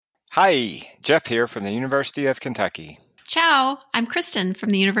Hi, Jeff here from the University of Kentucky. Ciao, I'm Kristen from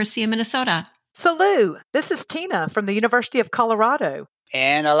the University of Minnesota. Salut, this is Tina from the University of Colorado.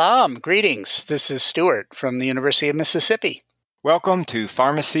 And alam, greetings. This is Stuart from the University of Mississippi. Welcome to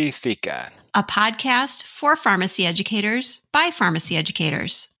Pharmacy Fika, a podcast for pharmacy educators by pharmacy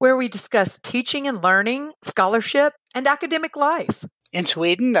educators, where we discuss teaching and learning, scholarship, and academic life. In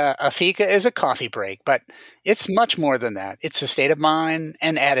Sweden, a fika is a coffee break, but it's much more than that. It's a state of mind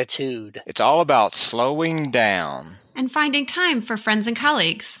and attitude. It's all about slowing down and finding time for friends and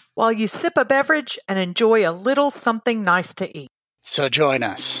colleagues while you sip a beverage and enjoy a little something nice to eat. So join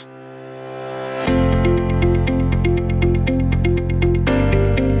us.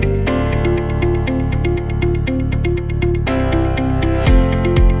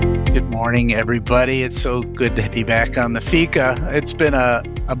 Good morning, everybody. It's so good to be back on the Fika. It's been a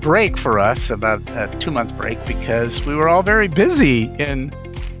break for us, about a 2-month break, because we were all very busy in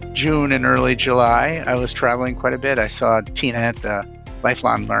June and early July. I was traveling quite a bit. I saw Tina at the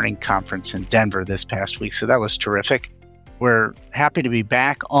Lifelong Learning Conference in Denver this past week, so that was terrific. We're happy to be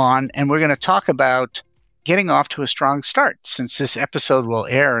back on, and we're going to talk about getting off to a strong start. Since this episode will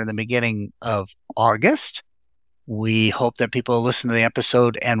air in the beginning of August, we hope that people listen to the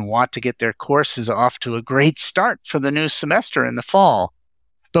episode and want to get their courses off to a great start for the new semester in the fall.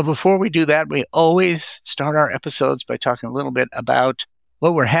 But before we do that, we always start our episodes by talking a little bit about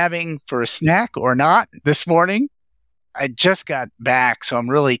what we're having for a snack or not this morning. I just got back, so I'm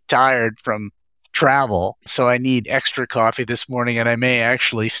really tired from travel. So I need extra coffee this morning, and I may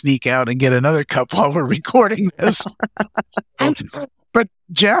actually sneak out and get another cup while we're recording this. But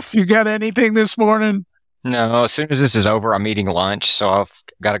Jeff, you got anything this morning? No, as soon as this is over, I'm eating lunch, so I've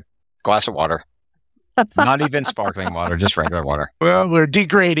got a glass of water. Not even sparkling water, just regular water. Well, we're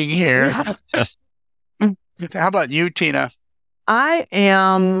degrading here. How about you, Tina? I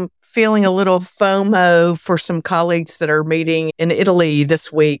am feeling a little FOMO for some colleagues that are meeting in Italy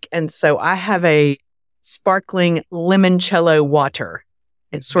this week. And so I have a sparkling limoncello water.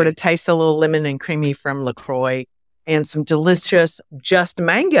 It sort of tastes a little lemon and creamy from LaCroix, and some delicious just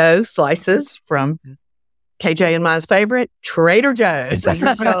mango slices from KJ and mine's favorite, Trader Joe's.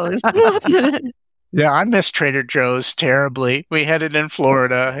 Yeah, I miss Trader Joe's terribly. We had it in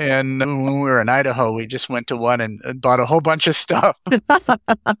Florida, and when we were in Idaho, we just went to one and bought a whole bunch of stuff.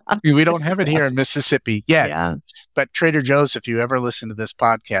 We don't have it here in Mississippi yet. Yeah. But Trader Joe's, if you ever listen to this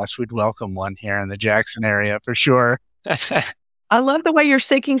podcast, we'd welcome one here in the Jackson area for sure. I love the way you're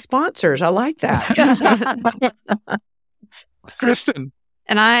seeking sponsors. I like that. Kristen.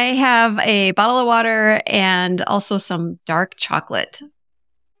 And I have a bottle of water and also some dark chocolate.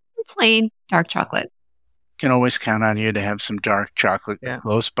 Plain dark chocolate. Can always count on you to have some dark chocolate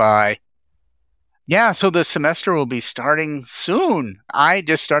close by. Yeah, so the semester will be starting soon. I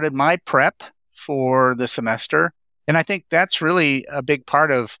just started my prep for the semester, and I think that's really a big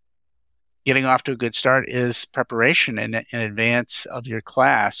part of getting off to a good start is preparation in advance of your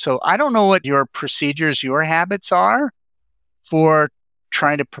class. So I don't know what your procedures, your habits are for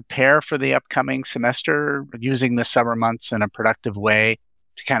trying to prepare for the upcoming semester, using the summer months in a productive way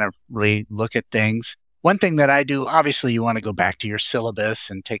to kind of really look at things. One thing that I do, obviously you want to go back to your syllabus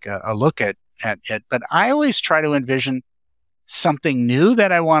and take a look at it, but I always try to envision something new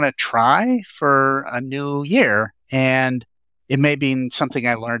that I want to try for a new year. And it may be something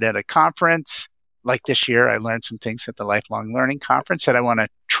I learned at a conference. Like this year, I learned some things at the Lifelong Learning Conference that I want to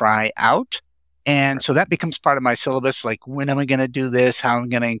try out. And so that becomes part of my syllabus, like when am I going to do this, how I'm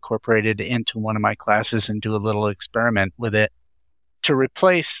going to incorporate it into one of my classes and do a little experiment with it to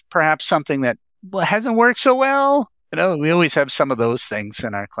replace perhaps something that hasn't worked so well. You know, we always have some of those things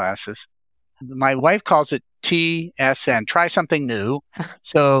in our classes. My wife calls it TSN, try something new.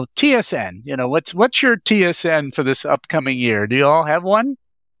 So TSN, you know, what's your TSN for this upcoming year? Do you all have one?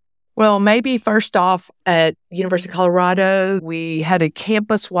 Well, maybe first off, at University of Colorado, we had a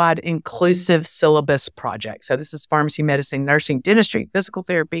campus-wide inclusive syllabus project. So this is pharmacy, medicine, nursing, dentistry, physical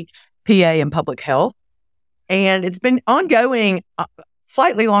therapy, PA, and public health. And it's been ongoing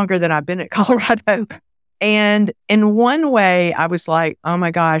slightly longer than I've been at Colorado. And in one way, I was like, oh my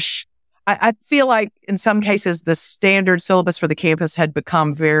gosh, I feel like in some cases, the standard syllabus for the campus had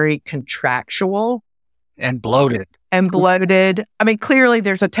become very contractual. And bloated. I mean, clearly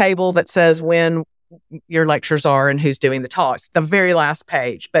there's a table that says when your lectures are and who's doing the talks, the very last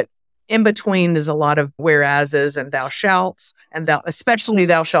page. But in between, there's a lot of whereases and thou shalts, and especially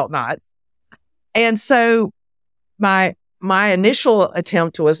thou shalt not. And so my initial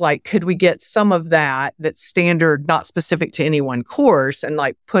attempt was like, could we get some of that's standard, not specific to any one course, and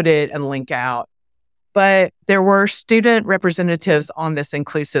like put it and link out But there were student representatives on this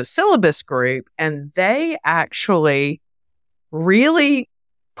inclusive syllabus group, and they actually really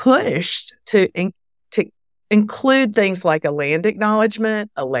pushed to include things like a land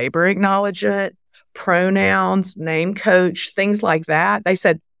acknowledgement, a labor acknowledgement, pronouns, name coach, things like that. They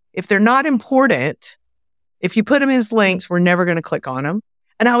said, if they're not important, if you put them as links, we're never going to click on them.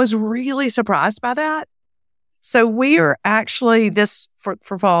 And I was really surprised by that. So we are actually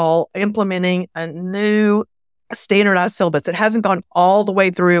for fall implementing a new standardized syllabus. It hasn't gone all the way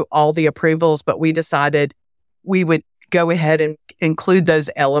through all the approvals, but we decided we would go ahead and include those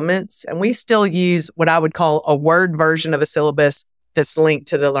elements. And we still use what I would call a Word version of a syllabus that's linked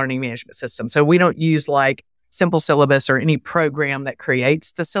to the learning management system. So we don't use like Simple Syllabus or any program that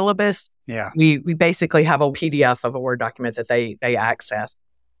creates the syllabus. Yeah. We basically have a PDF of a Word document that they access.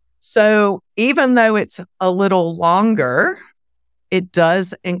 So even though it's a little longer, it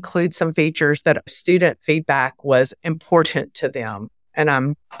does include some features that student feedback was important to them. And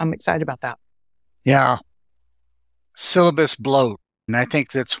I'm excited about that. Yeah. Syllabus bloat. And I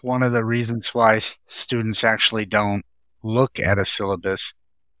think that's one of the reasons why students actually don't look at a syllabus.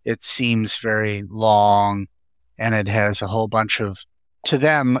 It seems very long and it has a whole bunch of, to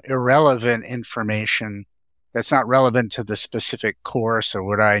them, irrelevant information that's not relevant to the specific course or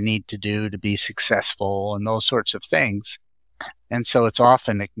what I need to do to be successful and those sorts of things. And so it's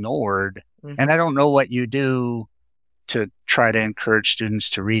often ignored. Mm-hmm. And I don't know what you do to try to encourage students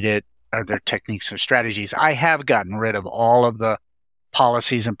to read it. Are there techniques or strategies? I have gotten rid of all of the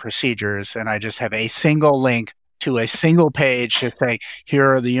policies and procedures, and I just have a single link to a single page to say,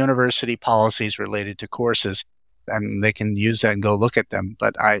 here are the university policies related to courses, and they can use that and go look at them.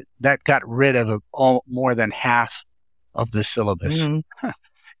 But that got rid of more than half of the syllabus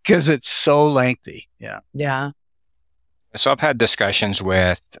because it's so lengthy. Yeah. Yeah. So I've had discussions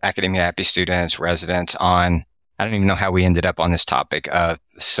with Academia Happy students, residents on, I don't even know how we ended up on this topic of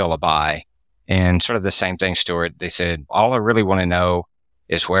syllabi, and sort of the same thing, Stuart. They said, all I really want to know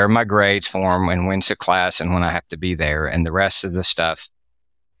is where my grades form and when's the class and when I have to be there. And the rest of the stuff,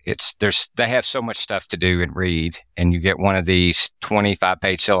 they have so much stuff to do and read. And you get one of these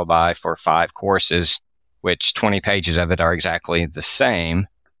 25-page syllabi for 5 courses, which 20 pages of it are exactly the same.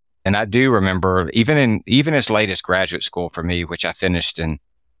 And I do remember even as late as graduate school for me, which I finished in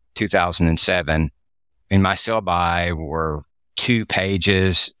 2007, in my syllabi were 2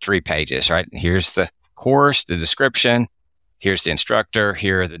 pages, 3 pages, right? Here's the course, the description. Here's the instructor.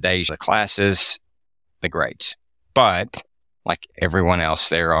 Here are the days of the classes, the grades. But like everyone else,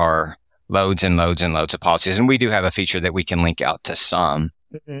 there are loads and loads and loads of policies. And we do have a feature that we can link out to some.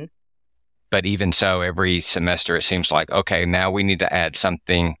 Mm-hmm. But even so, every semester, it seems like, okay, now we need to add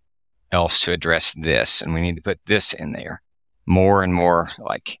something else to address this. And we need to put this in there. More and more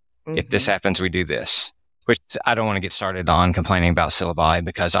like, if this happens, we do this. Which I don't want to get started on complaining about syllabi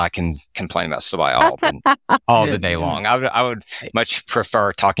because I can complain about syllabi all the day long. I would much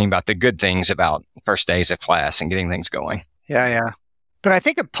prefer talking about the good things about first days of class and getting things going. Yeah. But I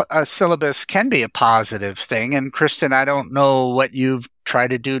think a syllabus can be a positive thing. And Kristen, I don't know what you've tried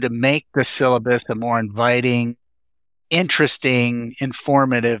to do to make the syllabus a more inviting, interesting,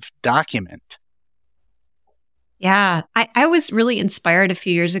 informative document. Yeah, I was really inspired a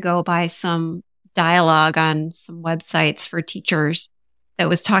few years ago by some dialogue on some websites for teachers that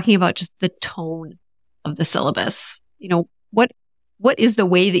was talking about just the tone of the syllabus. You know, what is the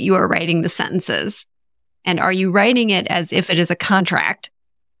way that you are writing the sentences? And are you writing it as if it is a contract?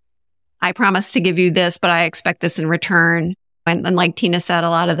 I promise to give you this, but I expect this in return. And like Tina said, a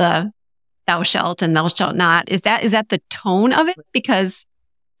lot of the thou shalt and thou shalt not, is that the tone of it? Because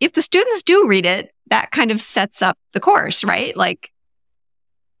if the students do read it, that kind of sets up the course, right? Like,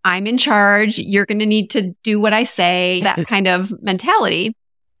 I'm in charge. You're going to need to do what I say, that kind of mentality.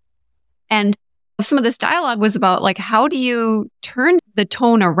 And some of this dialogue was about like, how do you turn the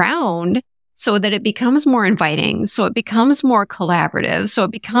tone around so that it becomes more inviting, so it becomes more collaborative, so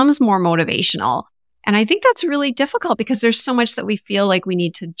it becomes more motivational? And I think that's really difficult because there's so much that we feel like we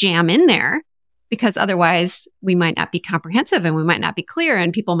need to jam in there because otherwise we might not be comprehensive and we might not be clear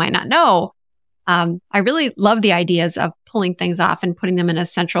and people might not know. I really love the ideas of pulling things off and putting them in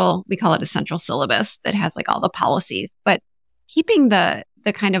we call it a central syllabus that has like all the policies, but keeping the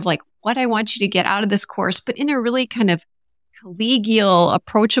kind of like what I want you to get out of this course, but in a really kind of collegial,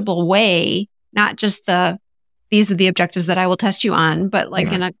 approachable way, not just these are the objectives that I will test you on, but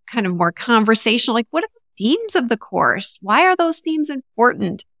like in a kind of more conversational, like what are the themes of the course? Why are those themes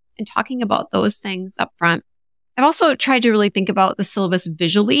important? And talking about those things up front. I've also tried to really think about the syllabus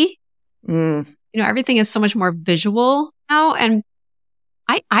visually. You know, everything is so much more visual now. And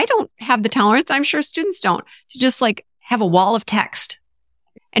I don't have the tolerance, I'm sure students don't, to just like have a wall of text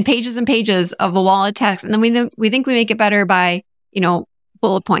and pages of a wall of text. And then we think we make it better by,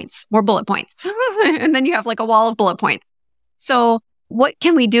 bullet points, more bullet points. And then you have like a wall of bullet points. So what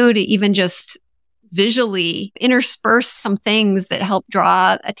can we do to even just visually intersperse some things that help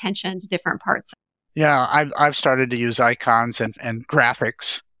draw attention to different parts? Yeah, I've started to use icons and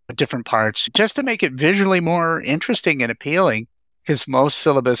graphics at different parts just to make it visually more interesting and appealing, because most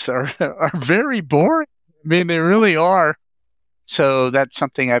syllabus are very boring. I mean, they really are. So that's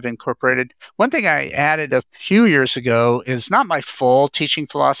something I've incorporated. One thing I added a few years ago is not my full teaching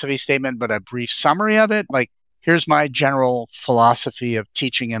philosophy statement, but a brief summary of it. Like, here's my general philosophy of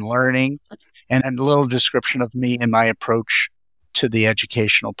teaching and learning, and a little description of me and my approach to the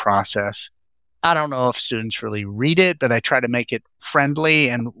educational process. I don't know if students really read it, but I try to make it friendly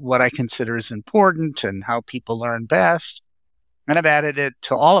and what I consider is important and how people learn best. And I've added it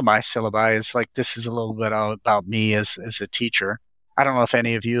to all of my syllabi. It's like, this is a little bit about me as a teacher. I don't know if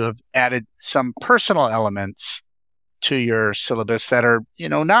any of you have added some personal elements to your syllabus that are,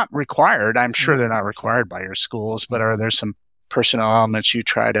 not required. I'm sure they're not required by your schools, but are there some personal elements you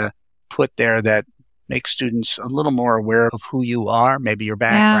try to put there that make students a little more aware of who you are, maybe your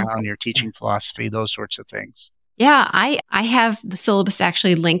background, your teaching philosophy, those sorts of things? Yeah, I have the syllabus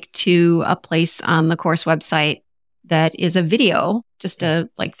actually linked to a place on the course website that is a video, just a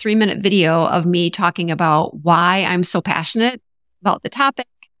 3-minute video of me talking about why I'm so passionate about the topic,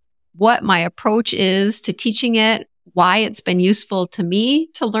 what my approach is to teaching it, why it's been useful to me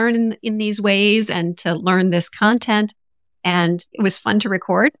to learn in these ways and to learn this content. And it was fun to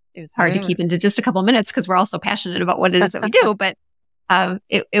record. It was hard to keep into just a couple minutes because we're all so passionate about what it is that we do. But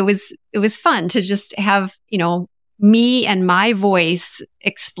it was fun to just have, me and my voice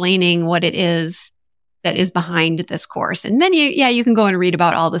explaining what it is that is behind this course. And then you can go and read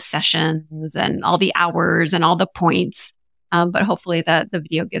about all the sessions and all the hours and all the points. But hopefully the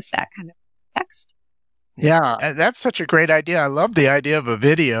video gives that kind of text. Yeah, that's such a great idea. I love the idea of a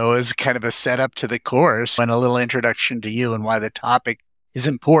video as kind of a setup to the course and a little introduction to you and why the topic is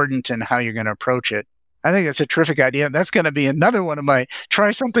important and how you're going to approach it. I think it's a terrific idea. That's going to be another one of my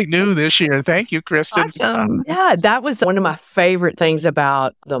try something new this year. Thank you, Kristen. Awesome. Yeah, that was one of my favorite things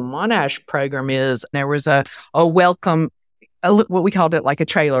about the Monash program is there was a welcome, what we called it like a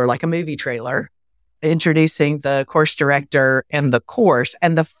trailer, like a movie trailer, introducing the course director and the course.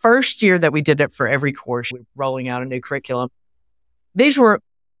 And the first year that we did it for every course, we were rolling out a new curriculum. These were,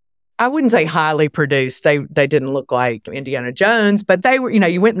 I wouldn't say highly produced. They didn't look like Indiana Jones, but they were,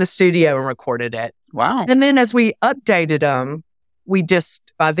 you went in the studio and recorded it. Wow. And then as we updated them,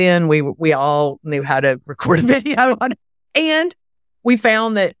 by then we all knew how to record a video on it. And we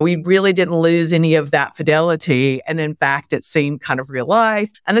found that we really didn't lose any of that fidelity. And in fact, it seemed kind of real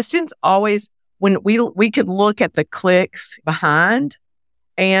life. And the students always, when we could look at the clicks behind,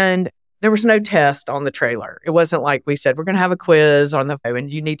 and there was no test on the trailer. It wasn't like we said, we're going to have a quiz on the phone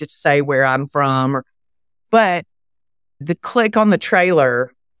and you need to say where I'm from. But the click on the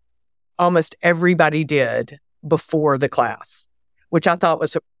trailer, almost everybody did before the class, which I thought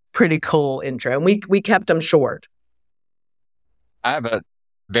was a pretty cool intro. And we kept them short. I have a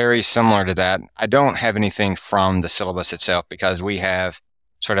very similar to that. I don't have anything from the syllabus itself because we have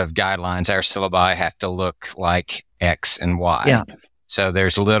sort of guidelines. Our syllabi have to look like X and Y. Yeah. So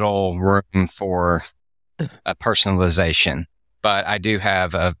there's little room for a personalization. But I do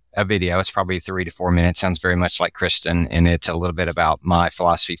have a video. It's probably 3 to 4 minutes. Sounds very much like Kristen. And it's a little bit about my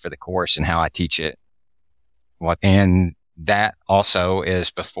philosophy for the course and how I teach it. And that also is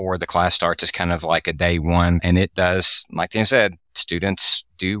before the class starts. It's kind of like a day one. And it does, like Dan said, students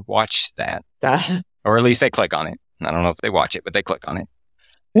do watch that. Or at least they click on it. I don't know if they watch it, but they click on it.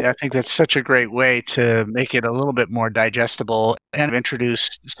 Yeah, I think that's such a great way to make it a little bit more digestible and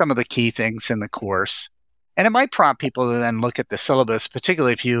introduce some of the key things in the course. And it might prompt people to then look at the syllabus,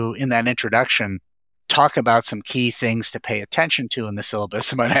 particularly if you, in that introduction, talk about some key things to pay attention to in the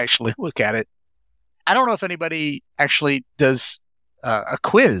syllabus. They might actually look at it. I don't know if anybody actually does a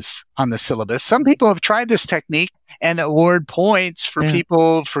quiz on the syllabus. Some people have tried this technique and award points for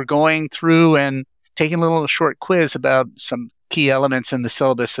people for going through and taking a little short quiz about some key elements in the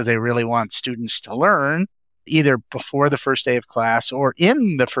syllabus that they really want students to learn, either before the first day of class or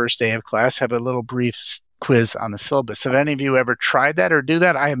in the first day of class, have a little brief quiz on the syllabus. Have any of you ever tried that or do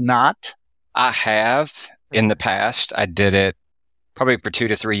that? I have not. I have in the past. I did it probably for 2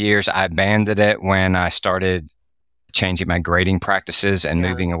 to 3 years. I abandoned it when I started changing my grading practices and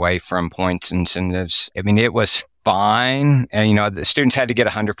moving away from points incentives. I mean, it was fine. And, the students had to get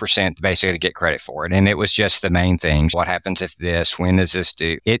 100% basically to get credit for it. And it was just the main things. What happens if this? When does this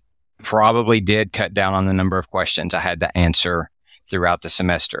do? It probably did cut down on the number of questions I had to answer throughout the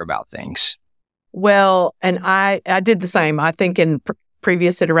semester about things. Well, and I did the same. I think in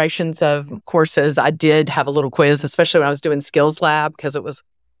previous iterations of courses, I did have a little quiz, especially when I was doing Skills Lab, because it was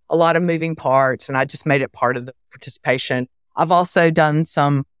a lot of moving parts, and I just made it part of the participation. I've also done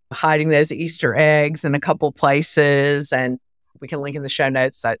some hiding those Easter eggs in a couple places, and we can link in the show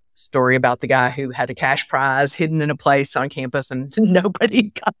notes that story about the guy who had a cash prize hidden in a place on campus, and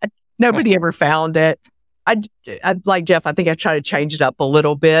nobody ever found it. I like Jeff, I think I try to change it up a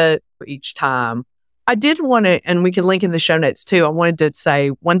little bit each time. I did want to, and we can link in the show notes too, I wanted to say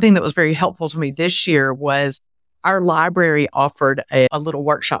one thing that was very helpful to me this year was our library offered a little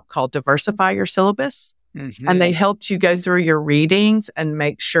workshop called Diversify Your Syllabus. Mm-hmm. And they helped you go through your readings and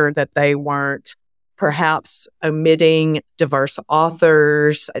make sure that they weren't perhaps omitting diverse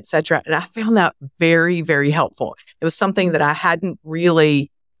authors, et cetera. And I found that very, very helpful. It was something that I hadn't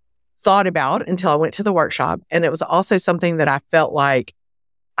really thought about until I went to the workshop. And it was also something that I felt like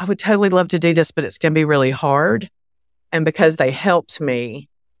I would totally love to do this, but it's going to be really hard. And because they helped me,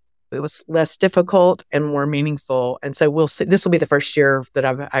 it was less difficult and more meaningful. And so we'll see. This will be the first year that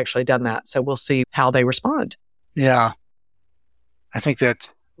I've actually done that. So we'll see how they respond. Yeah. I think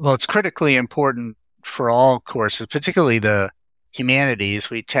it's critically important for all courses, particularly the humanities.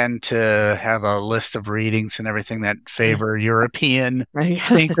 We tend to have a list of readings and everything that favor European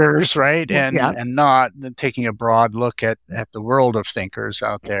thinkers, right? And not taking a broad look at the world of thinkers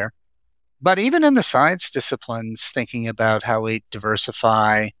out there. But even in the science disciplines, thinking about how we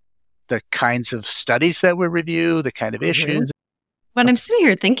diversify the kinds of studies that we review, the kind of issues. What I'm sitting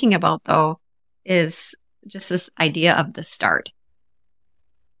here thinking about, though, is just this idea of the start.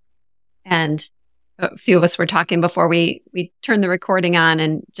 And a few of us were talking before we turned the recording on,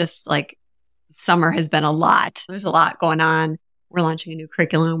 and just like summer has been a lot. There's a lot going on. We're launching a new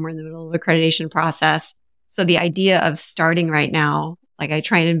curriculum. We're in the middle of the accreditation process. So the idea of starting right now, like I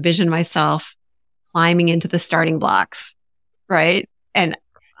try and envision myself climbing into the starting blocks, right? And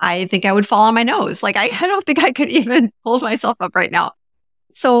I think I would fall on my nose. Like I don't think I could even hold myself up right now.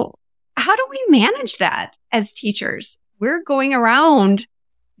 So how do we manage that as teachers? We're going around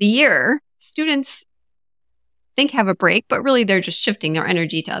the year. Students think have a break, but really they're just shifting their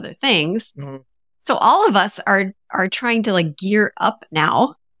energy to other things. Mm-hmm. So all of us are trying to like gear up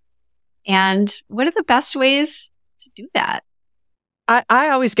now. And what are the best ways to do that? I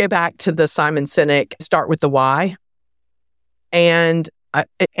always go back to the Simon Sinek, start with the why. And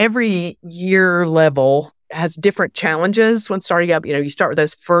every year level has different challenges when starting up. You start with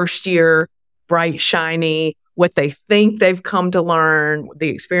those first year, bright, shiny, what they think they've come to learn, the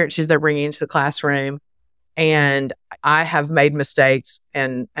experiences they're bringing into the classroom. And I have made mistakes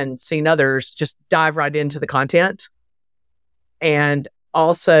and seen others just dive right into the content and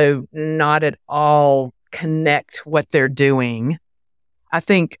also not at all connect what they're doing. I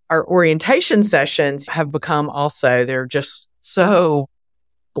think our orientation sessions have become also, they're just so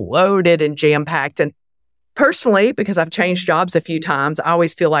bloated and jam-packed. And personally, because I've changed jobs a few times, I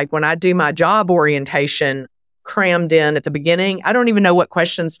always feel like when I do my job orientation crammed in at the beginning, I don't even know what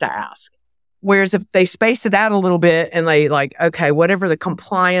questions to ask. Whereas if they space it out a little bit and they like, okay, whatever the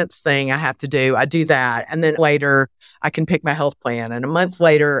compliance thing I have to do, I do that. And then later I can pick my health plan. And a month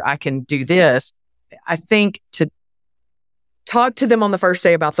later, I can do this. I think to talk to them on the first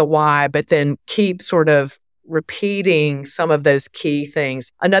day about the why, but then keep sort of repeating some of those key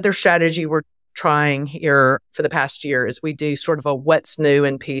things. Another strategy we're trying here for the past year is we do sort of a what's new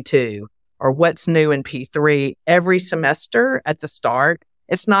in P2 or what's new in P3 every semester at the start.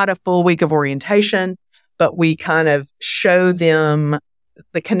 It's not a full week of orientation, but we kind of show them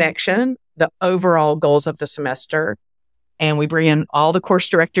the connection, the overall goals of the semester. And we bring in all the course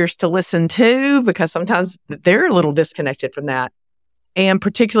directors to listen too, because sometimes they're a little disconnected from that. And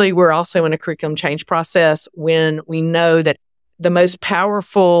particularly, we're also in a curriculum change process when we know that the most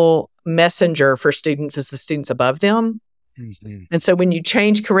powerful messenger for students is the students above them. Mm-hmm. And so when you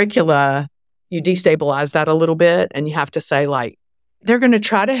change curricula, you destabilize that a little bit and you have to say like, they're going to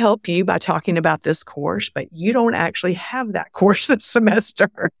try to help you by talking about this course, but you don't actually have that course this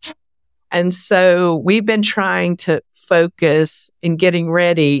semester. And so we've been trying to focus in getting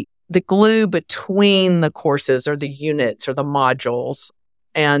ready the glue between the courses or the units or the modules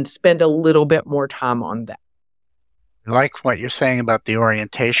and spend a little bit more time on that. I like what you're saying about the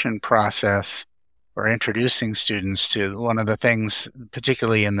orientation process or introducing students to one of the things,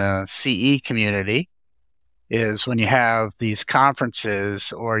 particularly in the CE community, is when you have these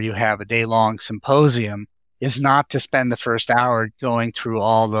conferences or you have a day-long symposium is not to spend the first hour going through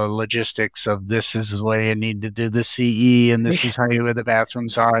all the logistics of this is the way you need to do the CE and this is where the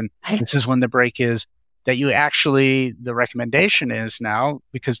bathrooms are and this is when the break is. That you actually, the recommendation is now,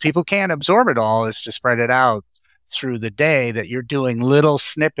 because people can't absorb it all, is to spread it out through the day, that you're doing little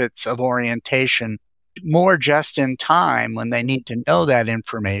snippets of orientation more just in time when they need to know that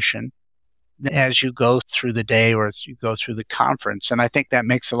information as you go through the day or as you go through the conference. And I think that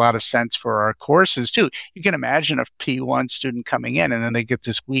makes a lot of sense for our courses too. You can imagine a P1 student coming in and then they get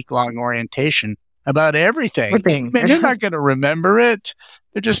this week-long orientation about everything. Man, they're not going to remember it.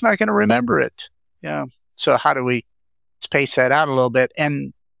 They're just not going to remember it. Yeah. So how do we space that out a little bit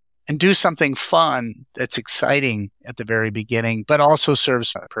and do something fun that's exciting at the very beginning, but also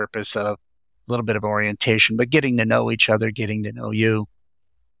serves the purpose of a little bit of orientation, but getting to know each other, getting to know you.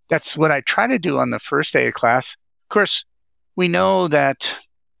 That's what I try to do on the first day of class. Of course, we know that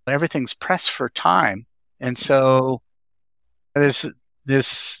everything's pressed for time. And so there's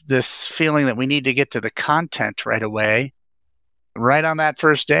this feeling that we need to get to the content right away, right on that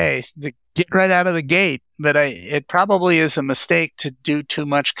first day, get right out of the gate. But it probably is a mistake to do too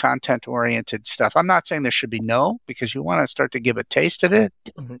much content-oriented stuff. I'm not saying there should be no, because you want to start to give a taste of it.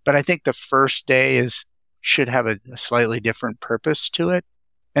 Mm-hmm. But I think the first day should have a slightly different purpose to it.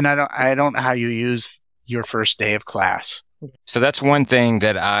 And I don't know how you use your first day of class. So that's one thing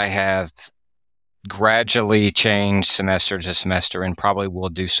that I have gradually changed semester to semester and probably will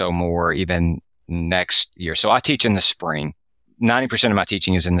do so more even next year. So I teach in the spring. 90% of my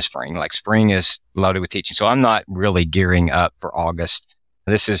teaching is in the spring. Like spring is loaded with teaching. So I'm not really gearing up for August.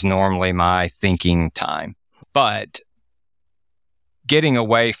 This is normally my thinking time. But getting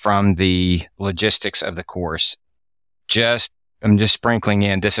away from the logistics of the course, I'm just sprinkling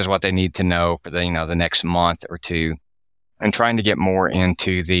in, this is what they need to know for the next month or two, and trying to get more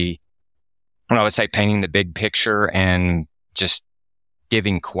into I would say painting the big picture and just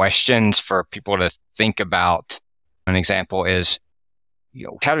giving questions for people to think about. An example is,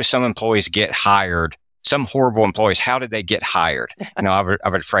 how do some employees get hired? Some horrible employees, how did they get hired? I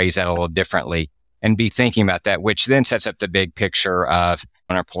would phrase that a little differently and be thinking about that, which then sets up the big picture of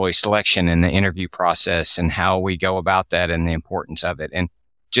an employee selection and the interview process and how we go about that and the importance of it. And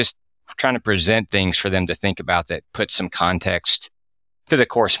just trying to present things for them to think about that put some context to the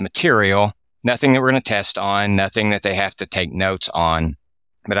course material. Nothing that we're going to test on, nothing that they have to take notes on,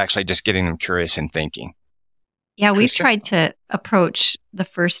 but actually just getting them curious and thinking. Yeah, we've tried to approach the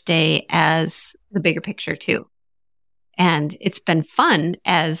first day as the bigger picture too. And it's been fun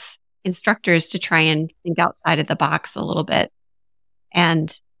as instructors to try and think outside of the box a little bit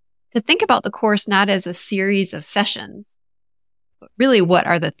and to think about the course not as a series of sessions, but really what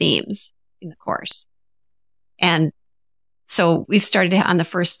are the themes in the course. And so we've started on the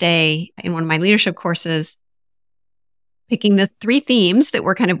first day in one of my leadership courses, picking the 3 themes that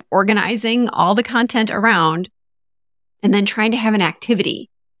we're kind of organizing all the content around, and then trying to have an activity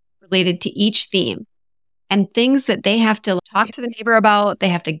related to each theme and things that they have to talk to the neighbor about. They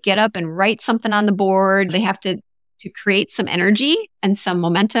have to get up and write something on the board. They have to create some energy and some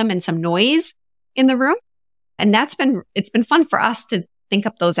momentum and some noise in the room. And it's been fun for us to think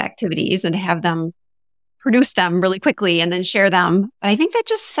up those activities and to have them produce them really quickly and then share them. But I think that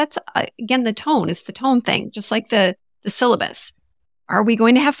just sets, again, the tone. It's the tone thing, just like the syllabus. Are we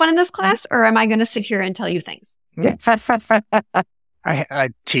going to have fun in this class, or am I going to sit here and tell you things? I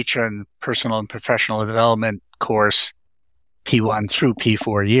teach a personal and professional development course, P1 through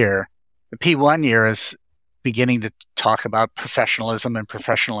P4 year. The P1 year is beginning to talk about professionalism and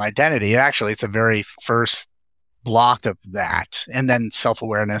professional identity. Actually, it's a very first block of that, and then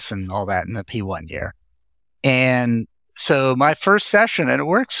self-awareness and all that in the P1 year. And so my first session, and it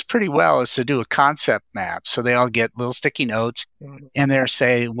works pretty well, is to do a concept map. So they all get little sticky notes and they're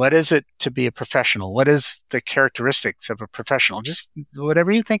say, what is it to be a professional? What is the characteristics of a professional? Just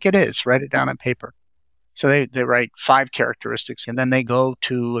whatever you think it is, write it down on paper. So they write 5 characteristics, and then they go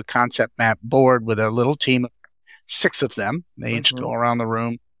to a concept map board with a little team of 6 of them. They each go around the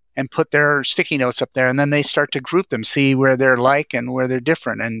room and put their sticky notes up there, and then they start to group them, see where they're like and where they're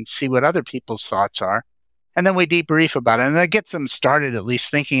different, and see what other people's thoughts are. And then we debrief about it. And that gets them started at least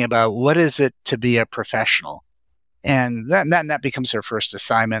thinking about what is it to be a professional. And that becomes their first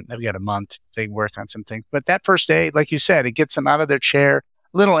assignment. They've got a month. They work on some things. But that first day, like you said, it gets them out of their chair,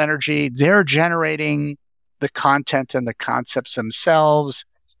 little energy. They're generating the content and the concepts themselves.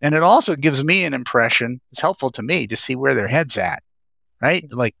 And it also gives me an impression. It's helpful to me to see where their head's at, right?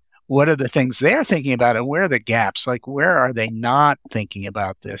 Like, what are the things they're thinking about and where are the gaps? Like, where are they not thinking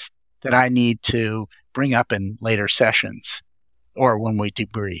about this that I need to bring up in later sessions or when we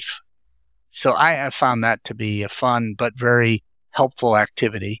debrief. So I have found that to be a fun but very helpful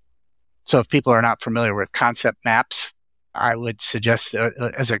activity. So if people are not familiar with concept maps, I would suggest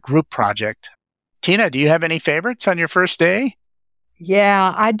as a group project. Tina, do you have any favorites on your first day?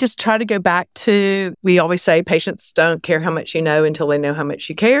 Yeah, I just try to go back to, we always say patients don't care how much you know until they know how much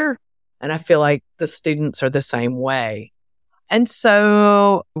you care. And I feel like the students are the same way. And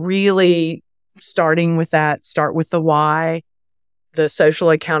so really starting with that, start with the why, the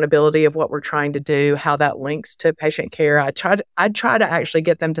social accountability of what we're trying to do, how that links to patient care. I try to actually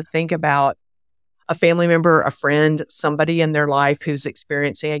get them to think about a family member, a friend, somebody in their life who's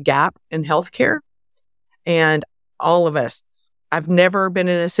experiencing a gap in healthcare. And all of us, I've never been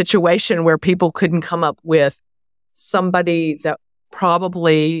in a situation where people couldn't come up with somebody that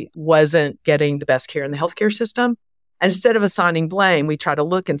probably wasn't getting the best care in the healthcare system. And instead of assigning blame, we try to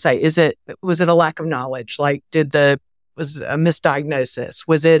look and say, was it a lack of knowledge? Like, was a misdiagnosis?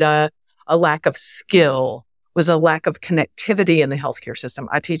 Was it a lack of skill? Was a lack of connectivity in the healthcare system?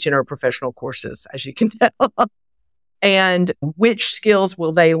 I teach interprofessional courses, as you can tell. And which skills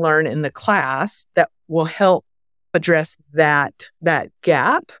will they learn in the class that will help address that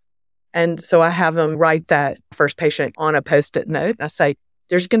gap? And so I have them write that first patient on a Post-it note. I say,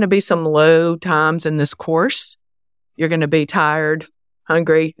 there's going to be some low times in this course. You're going to be tired,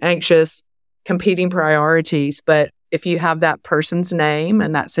 hungry, anxious, competing priorities. But if you have that person's name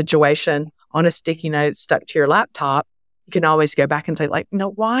and that situation on a sticky note stuck to your laptop, you can always go back and say, like, no,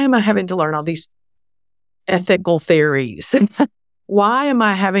 why am I having to learn all these ethical theories? Why am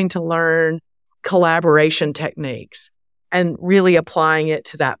I having to learn collaboration techniques? And really applying it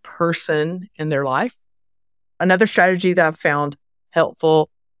to that person in their life. Another strategy that I've found helpful,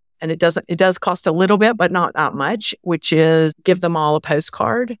 and it does cost a little bit, but not that much, which is give them all a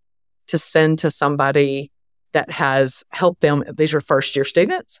postcard to send to somebody that has helped them. These are first-year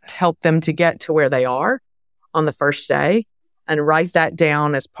students, help them to get to where they are on the first day, and write that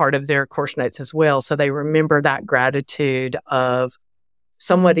down as part of their course notes as well. So they remember that gratitude of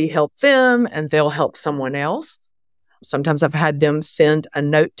somebody helped them and they'll help someone else. Sometimes I've had them send a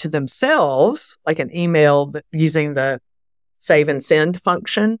note to themselves, like an email using the save and send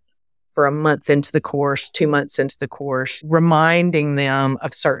function for a month into the course, 2 months into the course, reminding them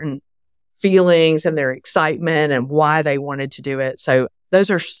of certain feelings and their excitement and why they wanted to do it. So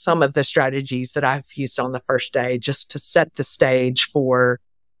those are some of the strategies that I've used on the first day just to set the stage for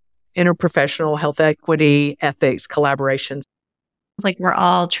interprofessional health equity, ethics, collaborations. Like we're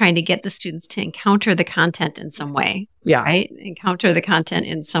all trying to get the students to encounter the content in some way. Yeah. Right? Encounter the content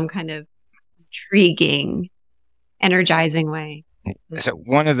in some kind of intriguing, energizing way. So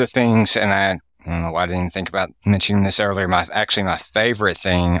one of the things, and I don't know why I didn't think about mentioning this earlier, my favorite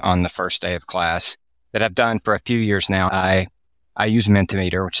thing on the first day of class that I've done for a few years now, I use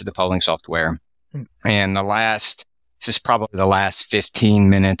Mentimeter, which is the polling software. And this is probably the last 15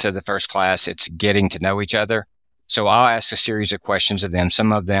 minutes of the first class, it's getting to know each other. So I'll ask a series of questions of them.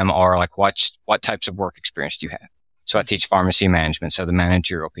 Some of them are like, what types of work experience do you have? So I teach pharmacy management, so the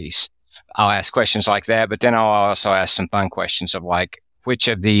managerial piece. I'll ask questions like that, but then I'll also ask some fun questions of like, which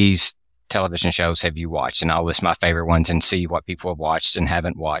of these television shows have you watched? And I'll list my favorite ones and see what people have watched and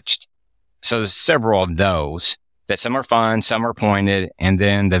haven't watched. So there's several of those that some are fun, some are pointed. And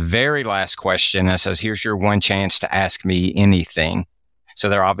then the very last question, it says, here's your one chance to ask me anything. So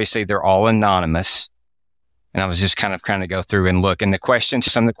they're all anonymous. And I was just kind of go through and look. And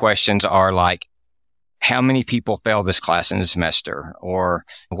some of the questions are like, how many people fail this class in a semester? Or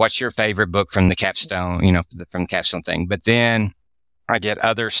what's your favorite book from the capstone, from the capstone thing? But then I get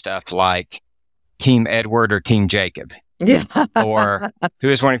other stuff like Team Edward or Team Jacob. Yeah. Or who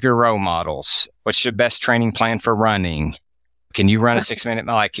is one of your role models? What's your best training plan for running? Can you run a 6-minute?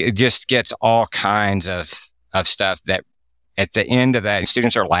 Like it just gets all kinds of stuff that at the end of that,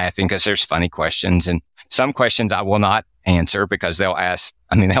 students are laughing because there's funny questions, and some questions I will not answer because they'll ask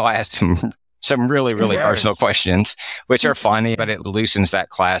some really, really personal questions, which are funny, but it loosens that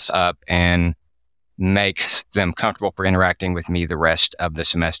class up and makes them comfortable for interacting with me the rest of the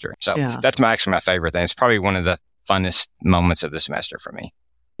semester. So That's actually my favorite thing. It's probably one of the funnest moments of the semester for me.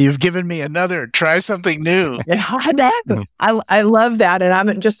 You've given me another, try something new. Yeah, I love that. And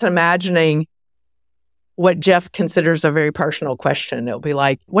I'm just imagining what Jeff considers a very personal question. It'll be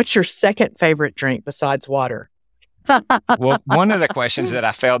like, what's your second favorite drink besides water? Well, one of the questions that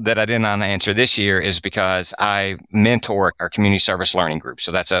I felt that I didn't answer this year is because I mentor our community service learning group.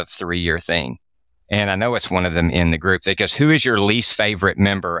 So that's a 3-year thing. And I know it's one of them in the group that goes, who is your least favorite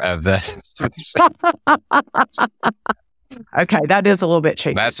member of the... Okay, that is a little bit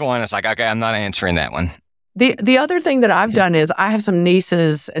cheeky. That's the one. It's like, okay, I'm not answering that one. The other thing that I've done is I have some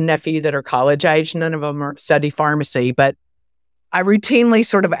nieces and nephew that are college age. None of them study pharmacy, but I routinely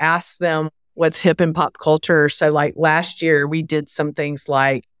sort of ask them what's hip in pop culture. So like last year we did some things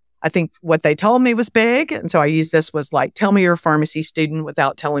like, I think what they told me was big. And so I used this was like, tell me you're a pharmacy student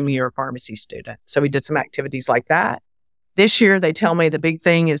without telling me you're a pharmacy student. So we did some activities like that. This year they tell me the big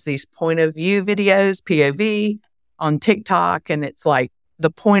thing is these point of view videos, POV, on TikTok. And it's like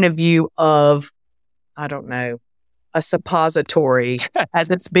the point of view of, I don't know, a suppository as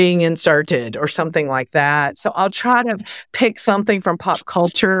it's being inserted or something like that. So I'll try to pick something from pop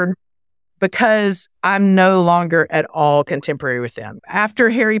culture because I'm no longer at all contemporary with them. After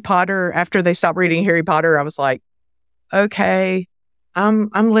Harry Potter, after they stopped reading Harry Potter, I was like, okay, I'm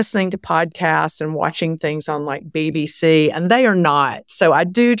listening to podcasts and watching things on like BBC, and they are not. So I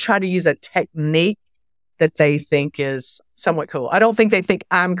do try to use a technique that they think is somewhat cool. I don't think they think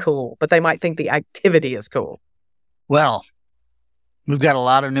I'm cool, but they might think the activity is cool. Well, we've got a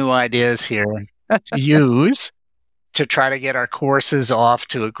lot of new ideas here to use to try to get our courses off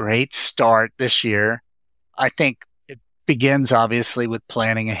to a great start this year. I think it begins obviously with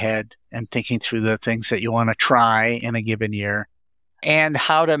planning ahead and thinking through the things that you want to try in a given year and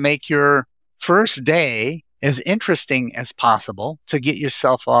how to make your first day as interesting as possible to get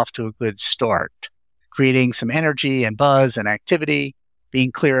yourself off to a good start. Creating some energy and buzz and activity,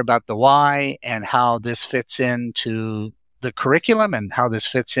 being clear about the why and how this fits into the curriculum and how this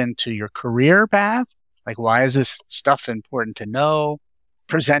fits into your career path. Like, why is this stuff important to know?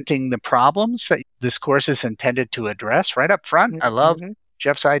 Presenting the problems that this course is intended to address right up front. Mm-hmm. I love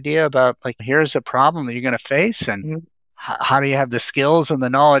Jeff's idea about like, here's a problem that you're going to face and how do you have the skills and the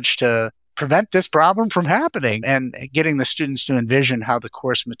knowledge to prevent this problem from happening, and getting the students to envision how the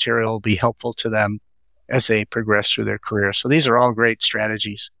course material will be helpful to them as they progress through their career. So these are all great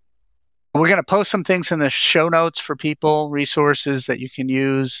strategies. We're going to post some things in the show notes for people, resources that you can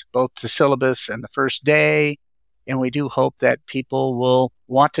use, both the syllabus and the first day. And we do hope that people will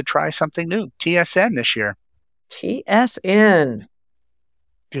want to try something new. TSN this year. TSN.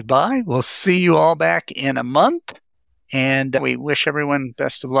 Goodbye. We'll see you all back in a month. And we wish everyone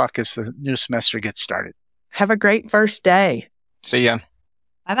best of luck as the new semester gets started. Have a great first day. See ya.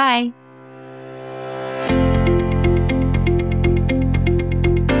 Bye-bye.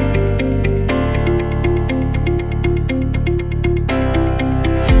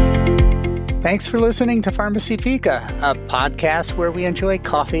 Thanks for listening to Pharmacy Fika, a podcast where we enjoy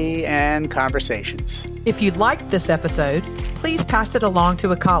coffee and conversations. If you liked this episode, please pass it along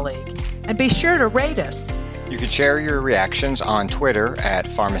to a colleague and be sure to rate us. You can share your reactions on Twitter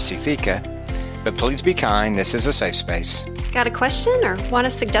at Pharmacy Fika, but please be kind. This is a safe space. Got a question or want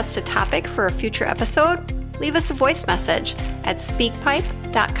to suggest a topic for a future episode? Leave us a voice message at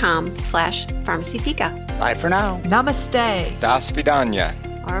speakpipe.com/pharmacyfika. Bye for now. Namaste. Das vidanya.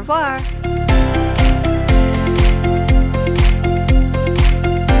 Au revoir.